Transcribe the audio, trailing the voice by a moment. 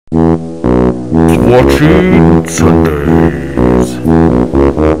Swatch'N Sundays.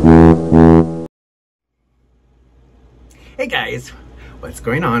 Hey guys, what's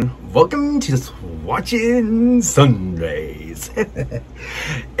going on? Welcome to Swatch'N Sundays.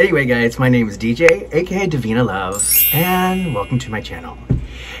 Anyway guys, my name is DJ, aka DavinaLove, and welcome to my channel.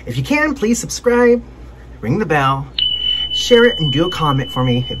 If you can, please subscribe, ring the bell, share it, and do a comment for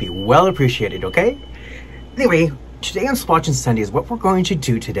me. It'd be well appreciated, okay? Anyway, today on Swatch'N Sundays, what we're going to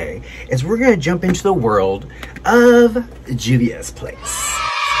do today is we're going to jump into the world of Juvia'S place.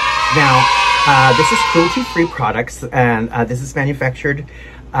 Now, this is cruelty-free products, and this is manufactured,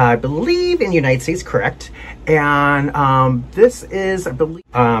 I believe, in the United States, correct? And this is, I believe,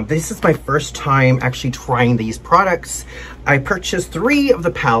 this is my first time actually trying these products. I purchased 3 of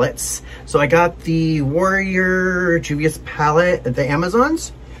the palettes. So I got the Warrior Juvia'S palette at the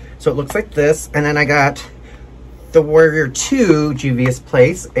Amazons. So it looks like this, and then I got the Warrior 2 Juvia'S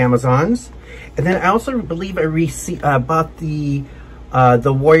Place Amazons, and then I also believe I bought the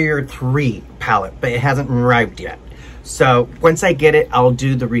Warrior 3 palette, but it hasn't arrived yet. So once I get it, I'll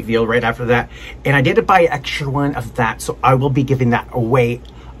do the reveal right after that. And I did buy an extra one of that, so I will be giving that away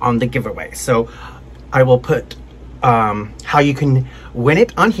on the giveaway. So I will put how you can win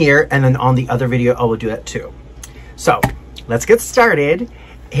it on here, and then on the other video I will do that too. So let's get started,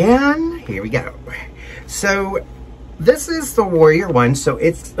 and here we go. So this is the Warrior one, so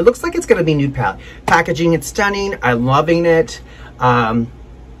it looks like it's going to be nude palette. Packaging, it's stunning. I'm loving it.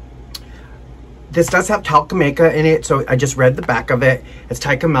 This does have talcum mica in it, so I just read the back of it. It's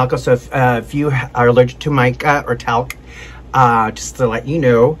talcum mica, so if you are allergic to mica or talc, just to let you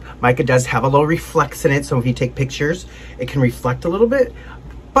know, mica does have a little reflex in it, so if you take pictures, it can reflect a little bit.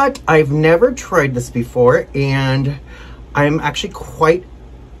 But I've never tried this before, and I'm actually quite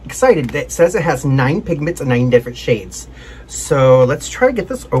excited. It says it has 9 pigments and 9 different shades. So let's try to get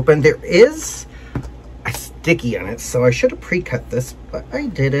this open. There is a sticky on it, so I should have pre-cut this, but I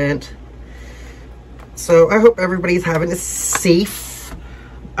didn't. So I hope everybody's having a safe,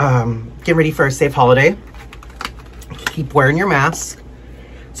 get ready for a safe holiday. Keep wearing your mask.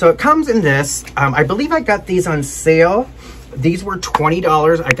 So it comes in this. I believe I got these on sale. These were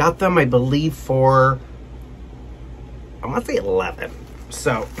 $20. I got them, I believe, for, I want to say 11.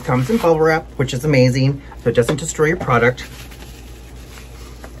 So it comes in bubble wrap, which is amazing, so it doesn't destroy your product.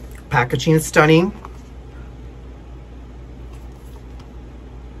 Packaging is stunning.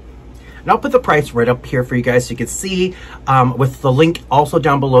 And I'll put the price right up here for you guys so you can see, with the link also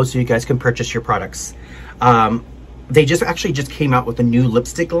down below so you guys can purchase your products. They just came out with a new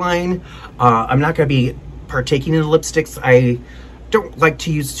lipstick line. I'm not going to be partaking in the lipsticks. I don't like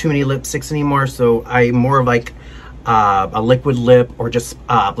to use too many lipsticks anymore, so I'm more like a liquid lip or just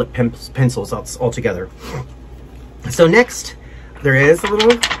lip pencils altogether. So next, there is a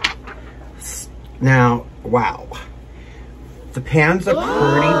little, now, wow. The pans are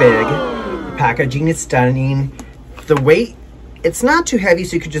pretty big. The packaging is stunning. The weight, it's not too heavy,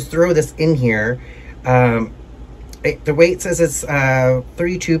 so you could just throw this in here. The weight says it's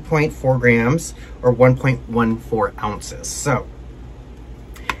 32.4 grams or 1.14 ounces. So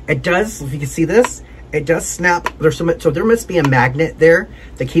it does, if you can see this, it does snap. So there must be a magnet there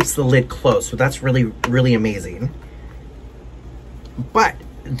that keeps the lid closed. So that's really, really amazing. But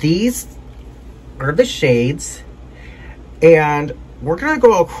these are the shades, and we're gonna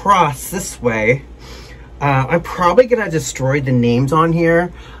go across this way. I'm probably gonna destroy the names on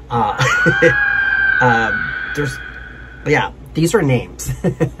here. Yeah, these are names.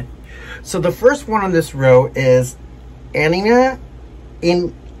 So the first one on this row is Anina,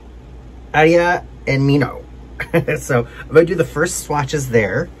 Aria, and Mino. So I'm gonna do the first swatches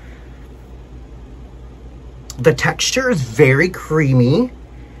there. The texture is very creamy.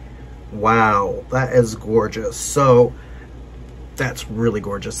 Wow, that is gorgeous. So that's really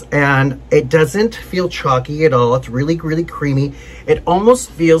gorgeous, and it doesn't feel chalky at all. It's really, really creamy. It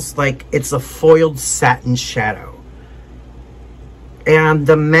almost feels like it's a foiled satin shadow, and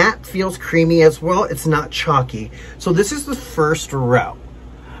the matte feels creamy as well. It's not chalky. So this is the first row.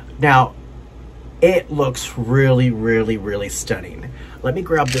 Now it looks really, really, really stunning. Let me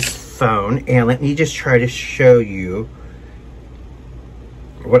grab this phone and let me just try to show you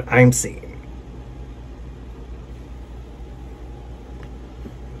what I'm seeing.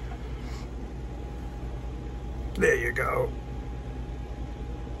 There you go.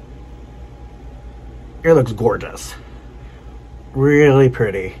 It looks gorgeous. Really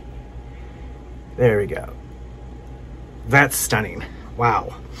pretty. There we go. That's stunning.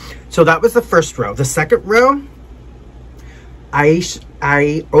 Wow. So that was the first row. The second row,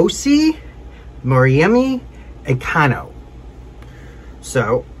 Iosi, Moriemi, and Kano.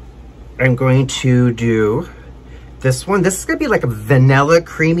 So I'm going to do this one. This is gonna be like a vanilla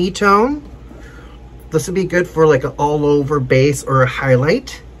creamy tone. This would be good for like an all over base or a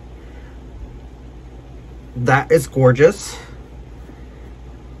highlight. That is gorgeous.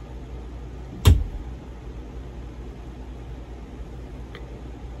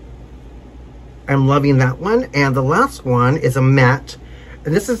 I'm loving that one. And the last one is a matte.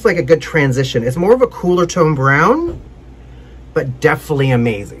 And this is like a good transition. It's more of a cooler tone brown, but definitely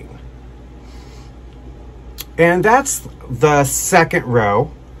amazing. And that's the second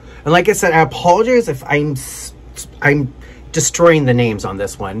row. And like I said, I apologize if I'm destroying the names on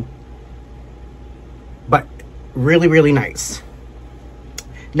this one. But really, really nice.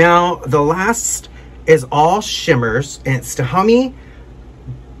 Now, the last is all shimmers. And it's Tahami,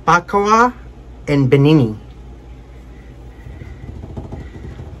 Bakawa, and Benini.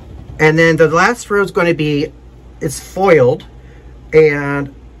 And then the last row is going to be, it's foiled.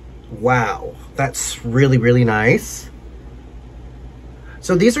 And wow, that's really, really nice.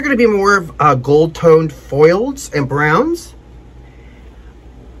 So these are going to be more of gold toned foils and browns.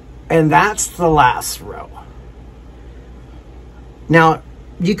 And that's the last row. Now,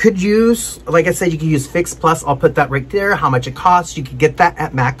 you could use, like I said, you could use Fix Plus. I'll put that right there, how much it costs. You could get that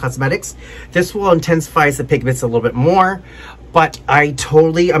at MAC Cosmetics. This will intensify the pigments a little bit more, but I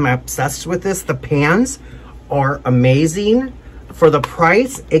totally am obsessed with this. The pans are amazing. For the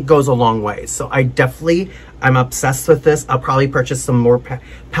price, it goes a long way. So I'm obsessed with this. I'll probably purchase some more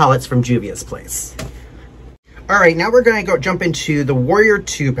palettes from Juvia'S place. All right, now we're gonna jump into the Warrior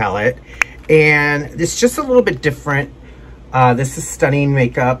 2 palette. And it's just a little bit different. This is stunning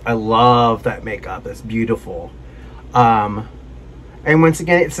makeup. I love that makeup. It's beautiful. And once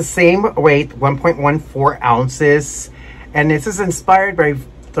again, it's the same weight, 1.14 ounces. And this is inspired by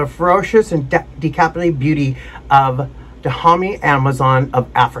the ferocious and decapitating beauty of the Tahami Amazon of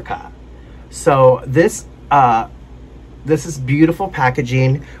Africa. So this is beautiful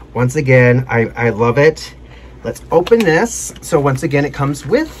packaging. Once again, I love it. Let's open this. So once again, it comes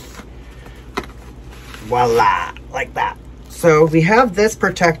with, voila, like that. So we have this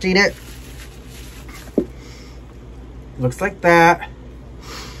protecting it. Looks like that.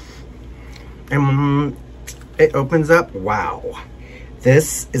 And it opens up. Wow.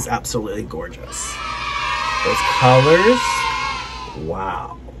 This is absolutely gorgeous. Those colors.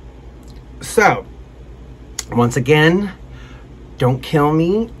 Wow. So, once again, don't kill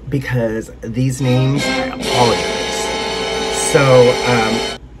me because these names, I apologize. So,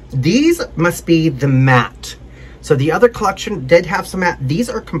 these must be the matte. So the other collection did have some matte. These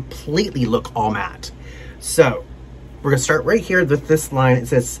are completely look all matte. So we're gonna start right here with this line. It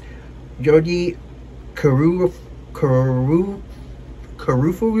says Yodi Karufuru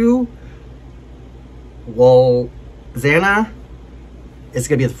Walzana. It's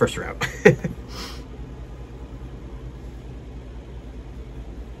gonna be the first row.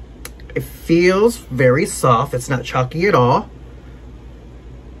 It feels very soft. It's not chalky at all.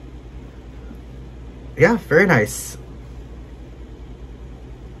 Yeah, very nice.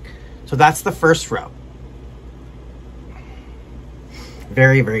 So that's the first row.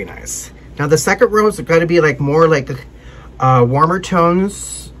 Very, very nice. Now the second row is going to be like more like warmer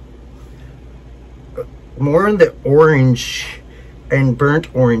tones, more in the orange and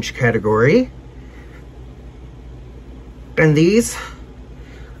burnt orange category. And these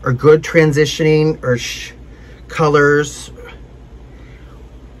are good transitioning or colors.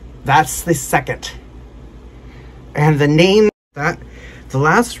 That's the second. And the name that the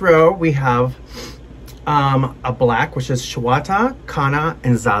last row we have a black, which is Shawata, Kana,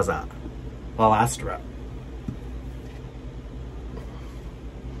 and Zaza. The last row.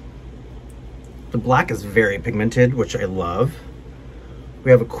 The black is very pigmented, which I love.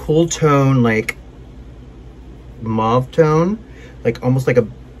 We have a cool tone, like mauve tone, like almost like a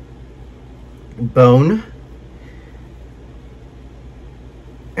bone.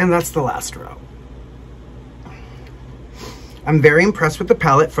 And that's the last row. I'm very impressed with the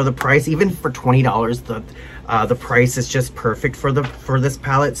palette for the price. Even for $20, the price is just perfect for this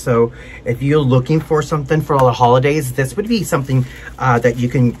palette. So if you're looking for something for all the holidays, this would be something that you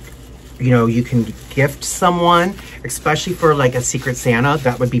can gift someone, especially for like a Secret Santa.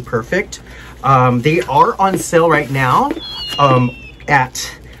 That would be perfect. They are on sale right now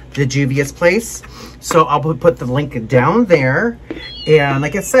at the Juvia'S place. So I'll put the link down there. And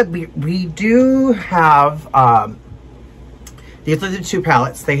like I said, we do have these are the two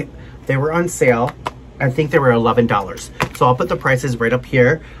palettes. They were on sale. I think they were $11. So I'll put the prices right up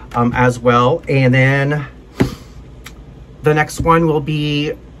here as well. And then the next one will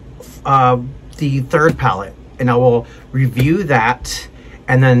be the third palette, and I will review that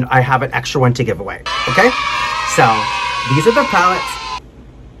and then I have an extra one to give away. Okay, so these are the palettes.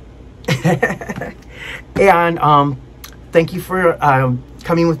 And thank you for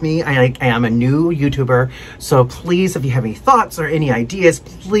coming with me. I am a new YouTuber, so please, if you have any thoughts or any ideas,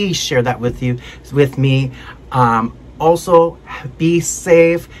 please share that with me. Also, be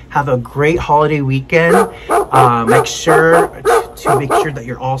safe. Have a great holiday weekend. Make sure that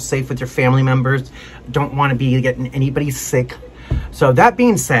you're all safe with your family members. Don't want to be getting anybody sick. So that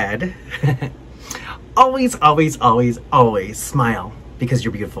being said, always, always, always, always smile because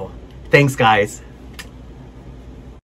you're beautiful. Thanks, guys.